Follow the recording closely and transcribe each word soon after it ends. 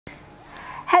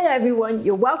Hello everyone,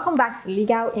 you're welcome back to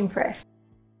Legal Impress.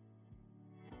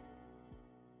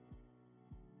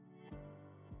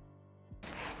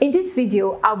 In this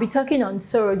video, I'll be talking on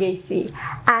surrogacy,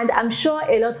 and I'm sure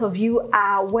a lot of you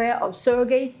are aware of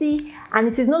surrogacy, and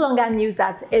it is no longer news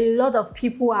that a lot of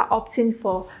people are opting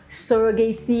for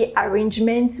surrogacy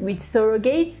arrangements with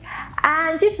surrogates.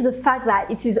 And due to the fact that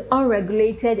it is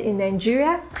unregulated in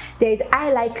Nigeria, there is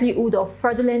high likelihood of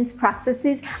fraudulent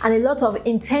practices and a lot of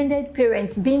intended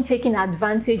parents being taken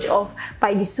advantage of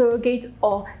by the surrogate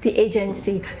or the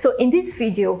agency. So in this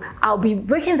video, I'll be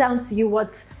breaking down to you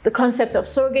what the concept of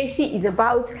surrogacy is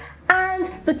about and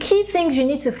the key things you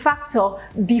need to factor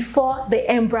before the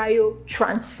embryo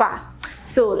transfer.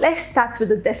 So let's start with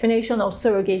the definition of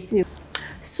surrogacy.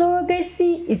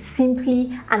 Surrogacy is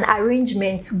simply an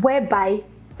arrangement whereby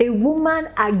a woman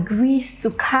agrees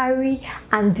to carry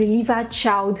and deliver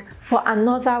child for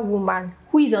another woman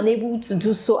who is unable to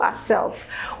do so herself,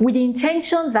 with the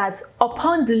intention that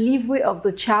upon delivery of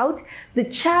the child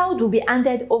will be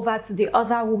handed over to the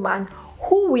other woman,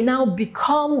 who will now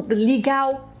become the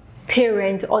legal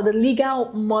parent or the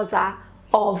legal mother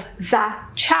of that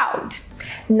child.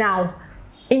 Now,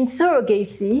 in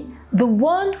surrogacy, the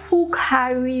one who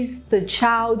carries the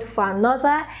child for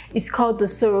another is called the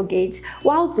surrogate,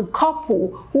 while the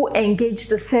couple who engage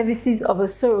the services of a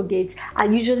surrogate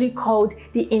are usually called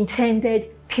the intended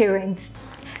parents.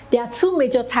 There are two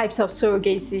major types of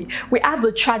surrogacy. We have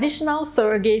the traditional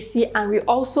surrogacy and we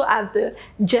also have the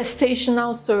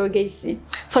gestational surrogacy.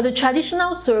 For the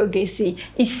traditional surrogacy,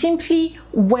 it's simply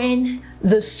when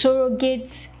the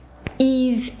surrogate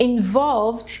is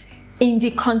involved in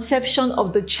the conception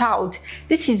of the child.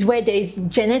 This is where there is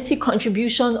genetic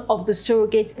contribution of the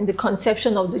surrogate in the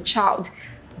conception of the child,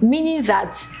 meaning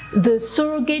that the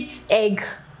surrogate's egg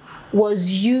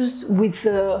was used with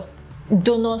the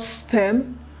donor's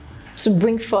sperm to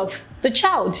bring forth the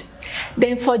child.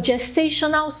 Then for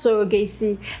gestational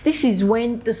surrogacy, this is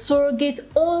when the surrogate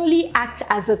only acts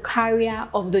as a carrier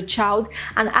of the child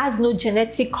and has no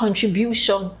genetic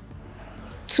contribution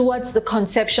towards the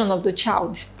conception of the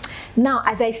child. Now,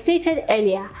 as I stated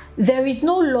earlier, there is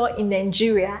no law in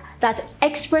Nigeria that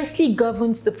expressly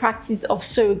governs the practice of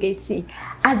surrogacy.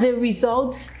 As a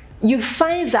result, you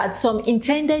find that some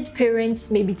intended parents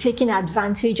may be taken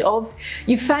advantage of.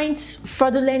 You find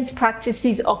fraudulent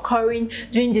practices occurring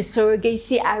during the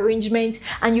surrogacy arrangement,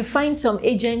 and you find some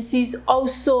agencies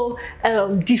also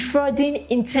defrauding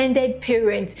intended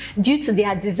parents due to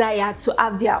their desire to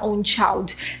have their own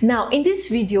child. Now, in this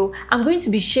video, I'm going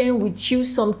to be sharing with you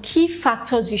some key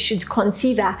factors you should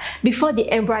consider before the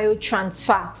embryo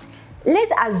transfer.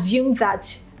 Let's assume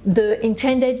that the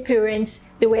intended parents,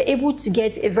 they were able to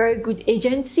get a very good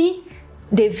agency.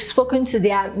 They've spoken to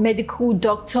their medical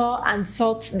doctor and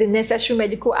sought the necessary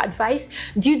medical advice.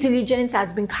 Due diligence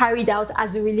has been carried out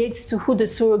as it relates to who the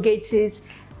surrogate is.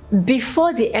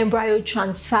 Before the embryo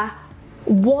transfer,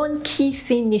 one key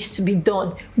thing needs to be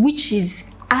done, which is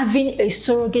having a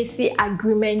surrogacy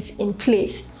agreement in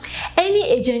place. Any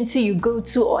agency you go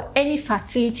to or any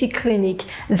fertility clinic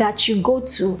that you go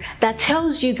to that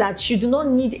tells you that you do not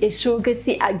need a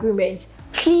surrogacy agreement,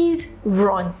 please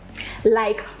run.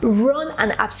 Like, run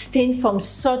and abstain from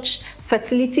such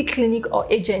fertility clinic or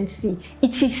agency.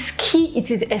 It is key,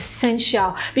 it is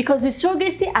essential, because the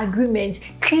surrogacy agreement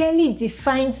clearly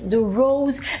defines the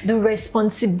roles, the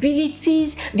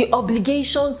responsibilities, the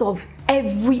obligations of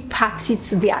every party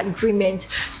to the agreement.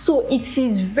 So it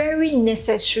is very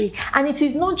necessary, and it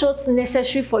is not just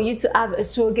necessary for you to have a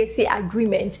surrogacy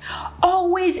agreement.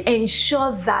 Always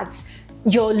ensure that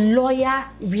your lawyer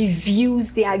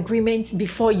reviews the agreement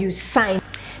before you sign.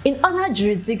 In other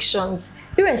jurisdictions,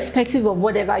 irrespective of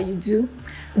whatever you do,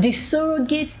 the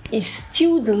surrogate is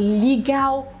still the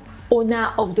legal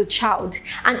owner of the child,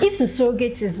 and if the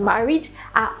surrogate is married,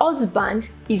 her husband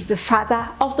is the father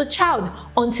of the child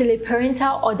until a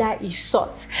parental order is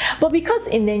sought. But because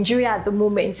in Nigeria at the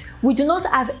moment we do not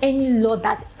have any law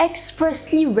that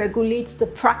expressly regulates the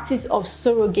practice of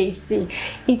surrogacy,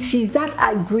 it is that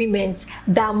agreement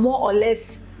that more or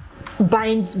less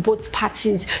binds both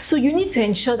parties. So you need to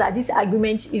ensure that this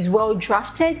agreement is well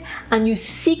drafted and you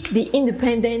seek the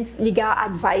independent legal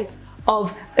advice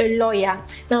of a lawyer.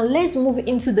 Now let's move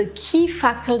into the key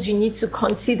factors you need to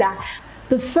consider.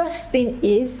 The first thing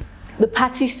is the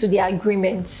parties to the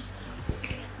agreement.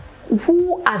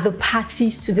 Who are the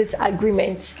parties to this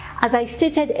agreement? As I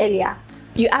stated earlier,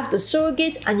 You have the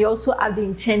surrogate and you also have the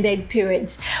intended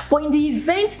parents. But in the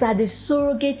event that the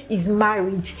surrogate is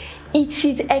married, it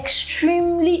is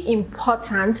extremely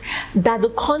important that the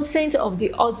consent of the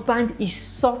husband is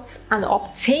sought and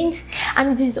obtained,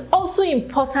 and it is also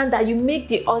important that you make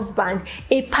the husband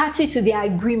a party to the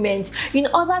agreement in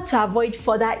order to avoid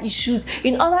further issues,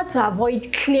 in order to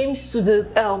avoid claims to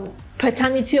the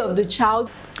paternity of the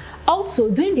child. Also,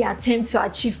 during the attempt to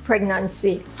achieve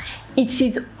pregnancy, it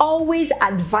is always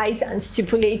advised and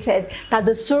stipulated that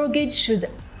the surrogate should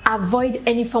avoid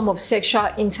any form of sexual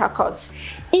intercourse.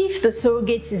 If the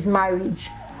surrogate is married,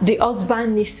 the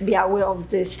husband needs to be aware of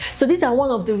this. So these are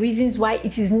one of the reasons why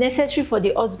it is necessary for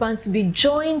the husband to be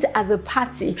joined as a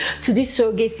party to this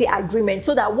surrogacy agreement,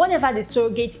 so that whatever the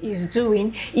surrogate is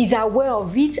doing is aware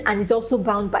of it and is also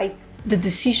bound by the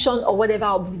decision or whatever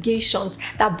obligations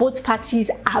that both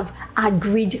parties have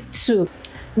agreed to.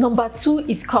 Number 2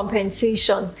 is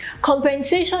compensation.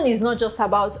 Compensation is not just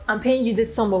about I'm paying you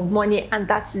this sum of money and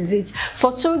that is it. For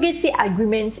surrogacy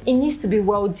agreements, it needs to be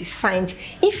well defined.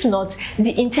 If not,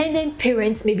 the intended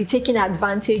parents may be taken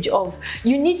advantage of.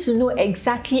 You need to know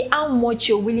exactly how much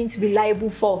you're willing to be liable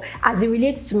for as it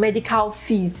relates to medical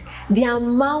fees, the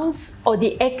amounts or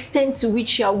the extent to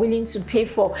which you are willing to pay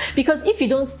for. Because if you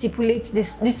don't stipulate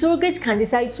this, the surrogate can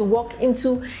decide to walk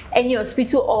into any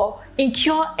hospital or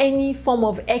incur any form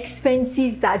of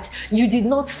expenses that you did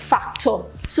not factor.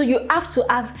 So you have to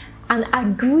have an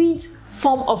agreed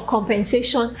form of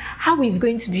compensation, how it is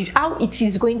going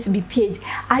to be paid.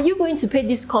 Are you going to pay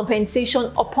this compensation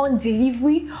upon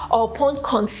delivery, or upon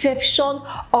conception,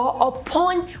 or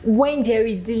upon when there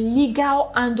is the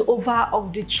legal handover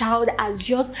of the child as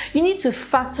yours? You need to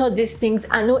factor these things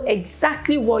and know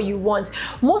exactly what you want.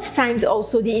 Most times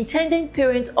also, the intended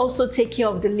parent also take care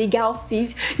of the legal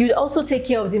fees. You'd also take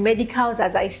care of the medicals,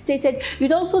 as I stated.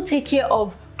 You'd also take care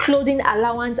of clothing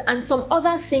allowance and some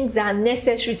other things that are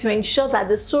necessary to ensure that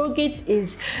the surrogate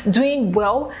is doing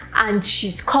well and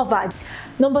she's covered.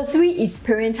 Number 3 is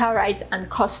parental rights and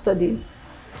custody.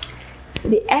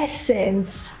 The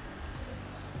essence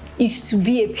is to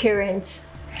be a parent,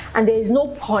 and there is no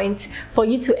point for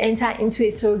you to enter into a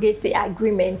surrogacy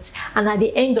agreement and at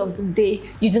the end of the day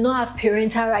you do not have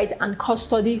parental rights and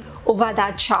custody over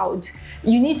that child.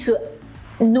 You need to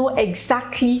know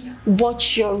exactly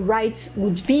what your rights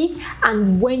would be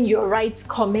and when your rights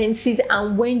commences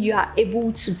and when you are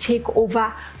able to take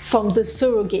over from the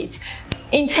surrogate.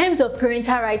 In terms of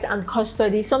parental rights and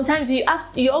custody, sometimes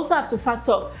you also have to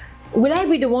factor, will I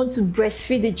be the one to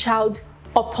breastfeed the child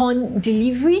upon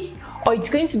delivery, or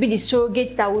it's going to be the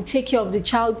surrogate that will take care of the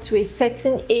child to a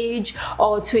certain age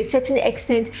or to a certain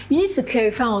extent? You need to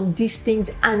clarify on these things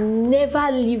and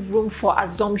never leave room for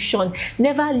assumption,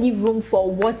 never leave room for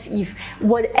what if.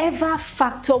 Whatever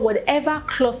factor, whatever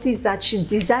clauses that you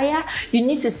desire, you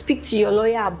need to speak to your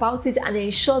lawyer about it and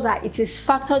ensure that it is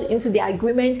factored into the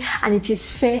agreement and it is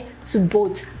fair to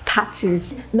both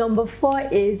parties. Number 4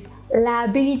 is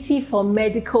liability for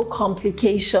medical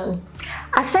complication.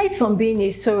 Aside from being a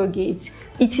surrogate,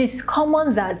 it is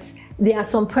common that there are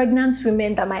some pregnant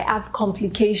women that might have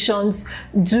complications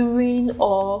during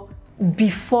or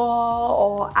before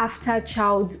or after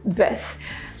childbirth.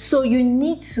 So you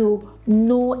need to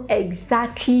know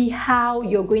exactly how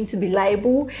you're going to be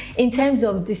liable in terms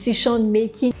of decision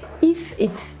making. If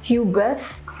it's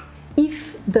stillbirth,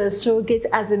 if the surrogate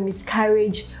has a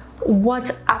miscarriage,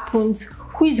 what happens?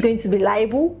 Who is going to be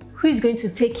liable? Who is going to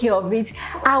take care of it?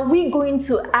 Are we going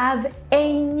to have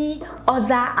any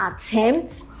other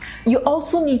attempts? You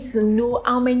also need to know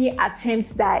how many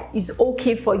attempts that is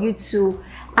okay for you to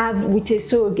have with a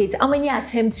surrogate. How many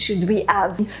attempts should we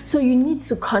have? So you need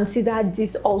to consider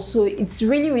this also. It's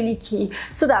really key,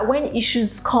 so that when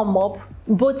issues come up,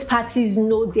 both parties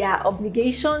know their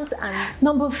obligations. And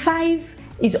number 5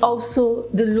 is also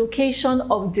the location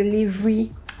of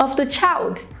delivery of the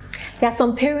child. There are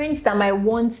some parents that might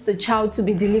want the child to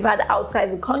be delivered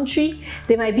outside the country.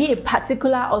 There might be a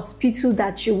particular hospital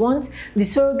that you want. The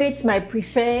surrogate might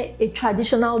prefer a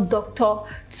traditional doctor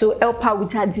to help her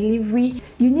with her delivery.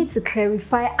 You need to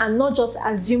clarify and not just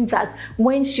assume that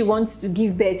when she wants to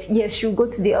give birth, yes, she'll go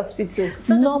to the hospital.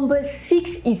 So number 6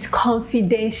 is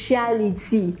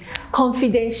confidentiality.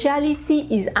 Confidentiality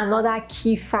is another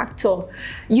key factor.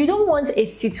 You don't want a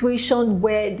situation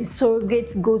where the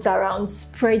surrogate goes around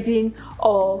spreading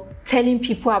or telling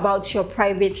people about your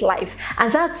private life. And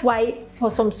that's why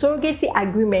for some surrogacy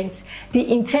agreements,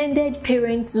 the intended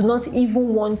parents do not even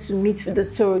want to meet with the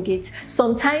surrogate.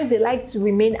 Sometimes they like to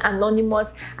remain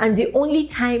anonymous, and the only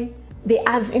time they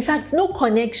have, in fact, no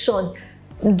connection.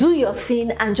 do your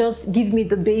thing and just give me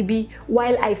the baby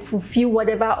while I fulfill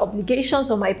whatever obligations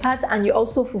on my part, and you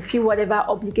also fulfill whatever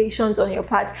obligations on your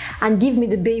part and give me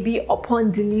the baby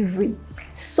upon delivery.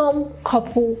 Some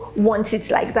couple want it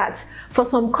like that. For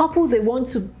some couple, they want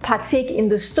to partake in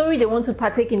the story, they want to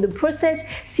partake in the process,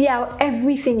 see how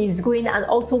everything is going, and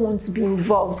also want to be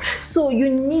involved. So you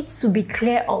need to be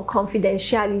clear on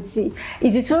confidentiality.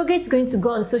 Is the surrogate going to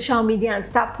go on social media and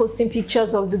start posting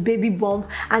pictures of the baby bump,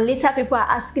 and later people are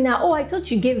asking her, oh, I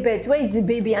thought you gave birth, where is the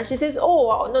baby? And she says,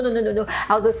 oh, no,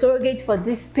 I was a surrogate for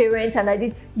this parent and I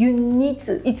did. You need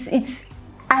to, it's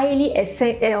highly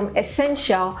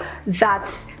essential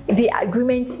that the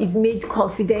agreement is made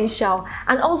confidential,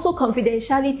 and also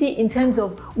confidentiality in terms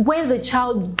of when the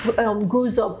child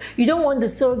grows up. You don't want the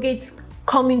surrogate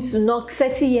coming to knock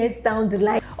 30 years down the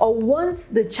line, or once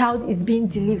the child is being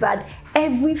delivered.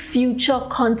 Every future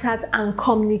contact and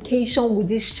communication with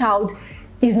this child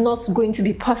is not going to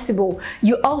be possible.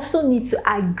 You also need to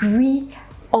agree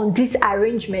on this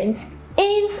arrangement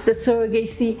in the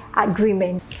surrogacy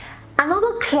agreement.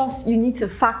 Another clause you need to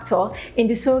factor in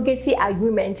the surrogacy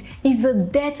agreement is the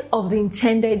death of the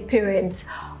intended parent.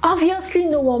 Obviously,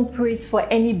 no one prays for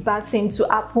any bad thing to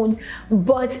happen,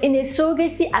 but in a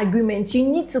surrogacy agreement, you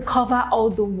need to cover all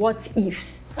the what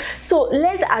ifs. So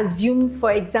let's assume,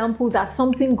 for example, that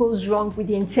something goes wrong with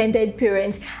the intended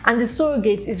parent and the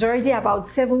surrogate is already about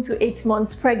 7 to 8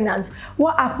 months pregnant.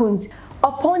 What happens?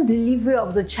 Upon delivery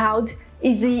of the child,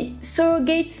 is the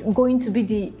surrogate going to be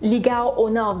the legal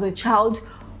owner of the child,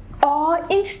 or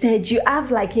instead you have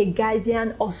like a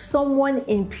guardian or someone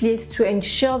in place to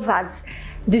ensure that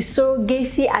the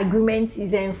surrogacy agreement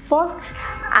is enforced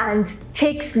and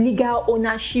takes legal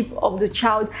ownership of the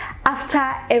child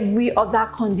after every other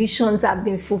conditions have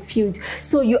been fulfilled?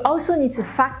 So you also need to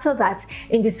factor that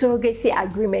in the surrogacy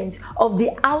agreement of the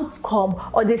outcome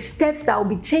or the steps that will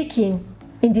be taken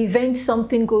in the event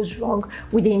something goes wrong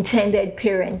with the intended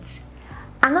parent.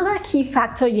 Another key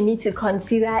factor you need to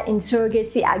consider in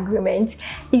surrogacy agreement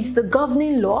is the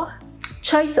governing law,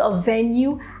 choice of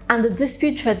venue, and the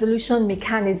dispute resolution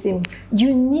mechanism.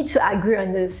 You need to agree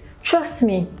on this. Trust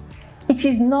me, it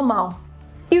is normal.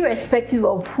 Irrespective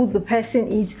of who the person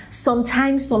is,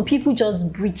 sometimes some people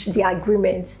just breach the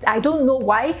agreement. I don't know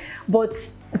why, but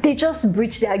they just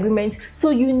breach the agreement. So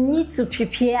you need to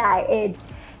prepare ahead.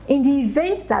 In the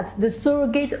event that the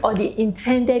surrogate or the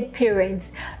intended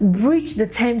parents breach the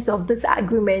terms of this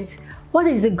agreement, what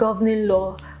is the governing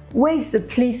law? Where is the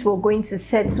place we're going to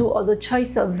settle, or the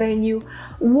choice of venue?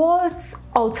 What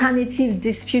alternative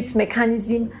dispute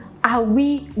mechanism are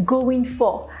we going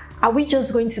for? Are we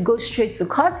just going to go straight to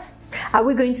courts? Are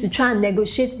we going to try and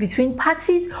negotiate between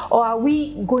parties, or are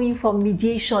we going for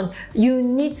mediation? You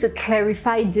need to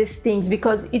clarify these things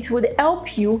because it would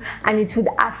help you and it would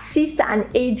assist and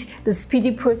aid the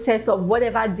speedy process of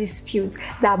whatever disputes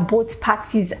that both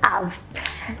parties have.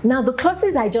 Now, the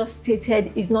clauses I just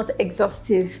stated is not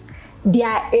exhaustive. There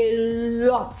are a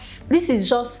lot. This is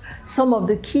just some of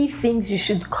the key things you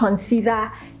should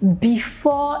consider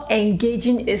before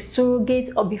engaging a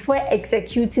surrogate or before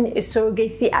executing a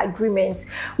surrogacy agreement.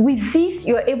 With this,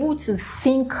 you're able to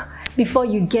think before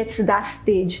you get to that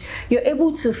stage. You're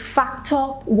able to factor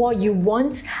what you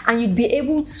want, and you'd be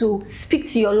able to speak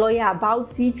to your lawyer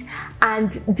about it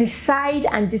and decide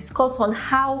and discuss on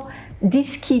how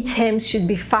these key terms should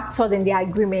be factored in the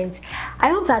agreement. I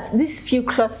hope that these few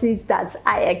clauses that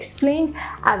I explained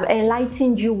have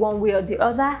enlightened you one way or the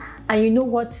other, and you know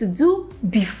what to do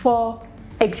before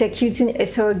executing a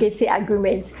surrogacy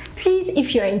agreement. Please,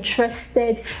 if you're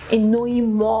interested in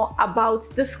knowing more about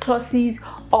these clauses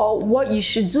or what you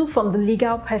should do from the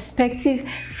legal perspective,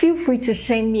 feel free to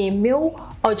send me a mail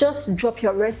or just drop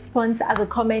your response at the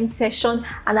comment section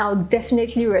and I'll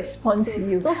definitely respond to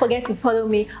you. Don't forget to follow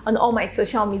me on all my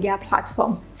social media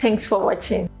platforms. Thanks for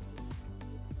watching.